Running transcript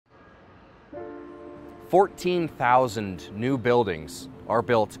14,000 new buildings are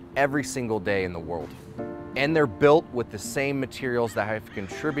built every single day in the world. And they're built with the same materials that have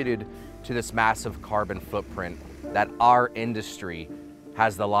contributed to this massive carbon footprint that our industry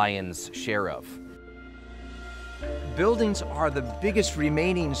has the lion's share of. Buildings are the biggest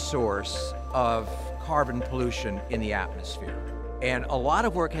remaining source of carbon pollution in the atmosphere. And a lot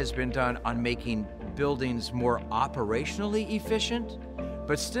of work has been done on making buildings more operationally efficient,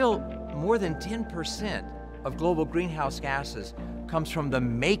 but still more than 10% of global greenhouse gases comes from the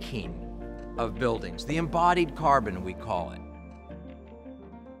making of buildings, the embodied carbon we call it.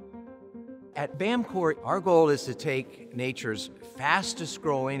 At BamCore, our goal is to take nature's fastest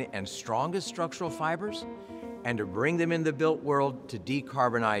growing and strongest structural fibers and to bring them in the built world to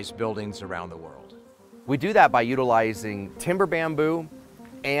decarbonize buildings around the world. We do that by utilizing timber bamboo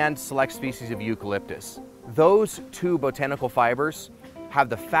and select species of eucalyptus. Those two botanical fibers have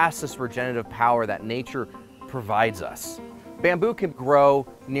the fastest regenerative power that nature provides us. Bamboo can grow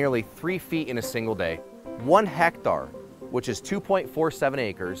nearly 3 feet in a single day. 1 hectare, which is 2.47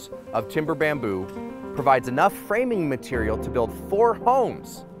 acres of timber bamboo, provides enough framing material to build 4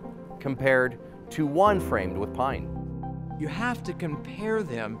 homes compared to 1 framed with pine. You have to compare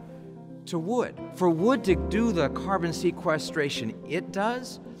them to wood. For wood to do the carbon sequestration it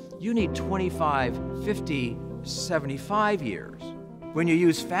does, you need 25, 50, 75 years. When you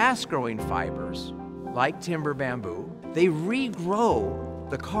use fast-growing fibers, like timber bamboo, they regrow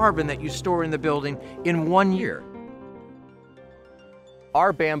the carbon that you store in the building in 1 year.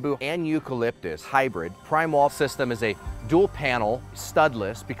 Our bamboo and eucalyptus hybrid prime wall system is a dual panel,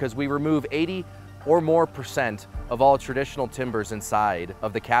 studless, because we remove 80 or more % of all traditional timbers inside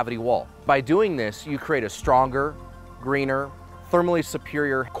of the cavity wall. By doing this, you create a stronger, greener, thermally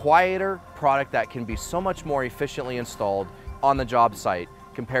superior, quieter product that can be so much more efficiently installed on the job site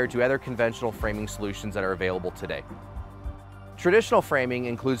compared to other conventional framing solutions that are available today. Traditional framing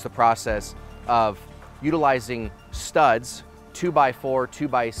includes the process of utilizing studs, 2x4,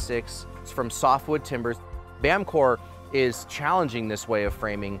 2x6 from softwood timbers. BamCore is challenging this way of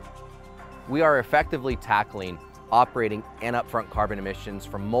framing. We are effectively tackling operating and upfront carbon emissions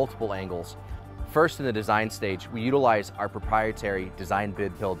from multiple angles. First, in the design stage, we utilize our proprietary design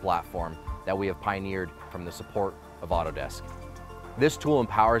bid build platform that we have pioneered from the support of Autodesk. This tool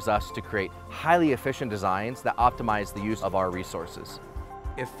empowers us to create highly efficient designs that optimize the use of our resources.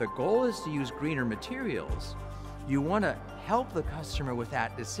 If the goal is to use greener materials, you want to help the customer with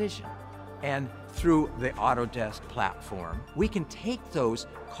that decision. And through the Autodesk platform, we can take those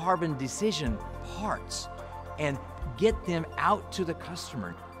carbon decision parts and get them out to the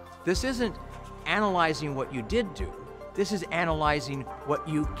customer. This isn't analyzing what you did do. This is analyzing what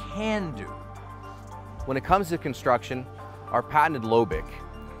you can do. When it comes to construction, our patented LOBIC,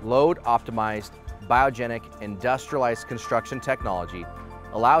 Load Optimized Biogenic Industrialized Construction Technology,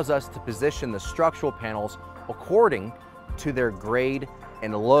 allows us to position the structural panels according to their grade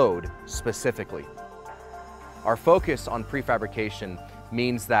and load specifically. Our focus on prefabrication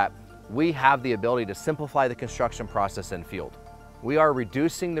means that we have the ability to simplify the construction process in field. We are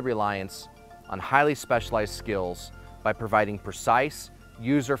reducing the reliance on highly specialized skills by providing precise,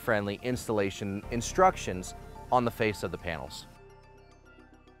 user-friendly installation instructions on the face of the panels.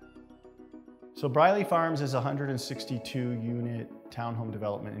 So Briley Farms is a 162-unit townhome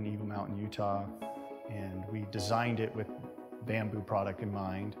development in Eagle Mountain, Utah, and we designed it with bamboo product in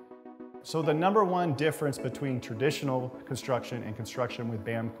mind. So the #1 difference between traditional construction and construction with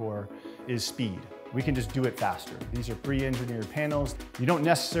BamCore is speed. We can just do it faster. These are pre-engineered panels. You don't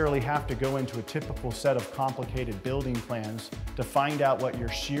necessarily have to go into a typical set of complicated building plans to find out what your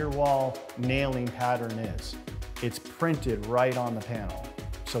shear wall nailing pattern is. It's printed right on the panel.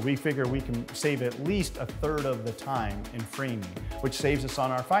 So we figure we can save at least 1/3 of the time in framing, which saves us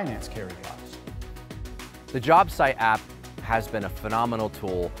on our finance carry costs. The Job Site app has been a phenomenal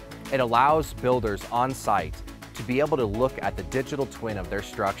tool. It allows builders on site to be able to look at the digital twin of their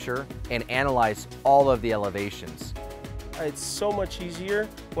structure and analyze all of the elevations. It's so much easier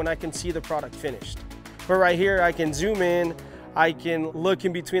when I can see the product finished. But right here, I can zoom in, I can look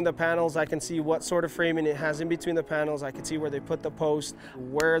in between the panels, I can see what sort of framing it has in between the panels, I can see where they put the post,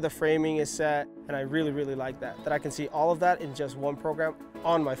 where the framing is set, and I really, really like that I can see all of that in just one program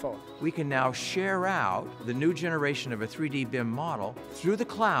on my phone. We can now share out the new generation of a 3D BIM model through the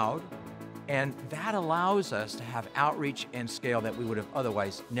cloud, and that allows us to have outreach and scale that we would have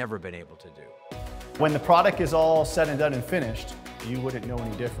otherwise never been able to do. When the product is all said and done and finished, you wouldn't know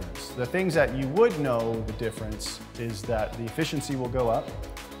any difference. The things that you would know the difference is that the efficiency will go up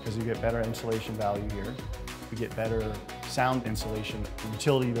because you get better insulation value here. We get better sound insulation,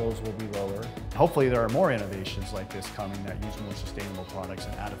 utility bills will be lower. Hopefully there are more innovations like this coming that use more sustainable products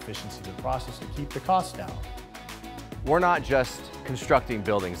and add efficiency to the process to keep the costs down. We're not just constructing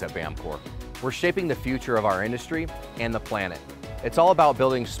buildings at BamCore. We're shaping the future of our industry and the planet. It's all about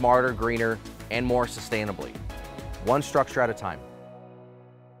building smarter, greener, and more sustainably, one structure at a time.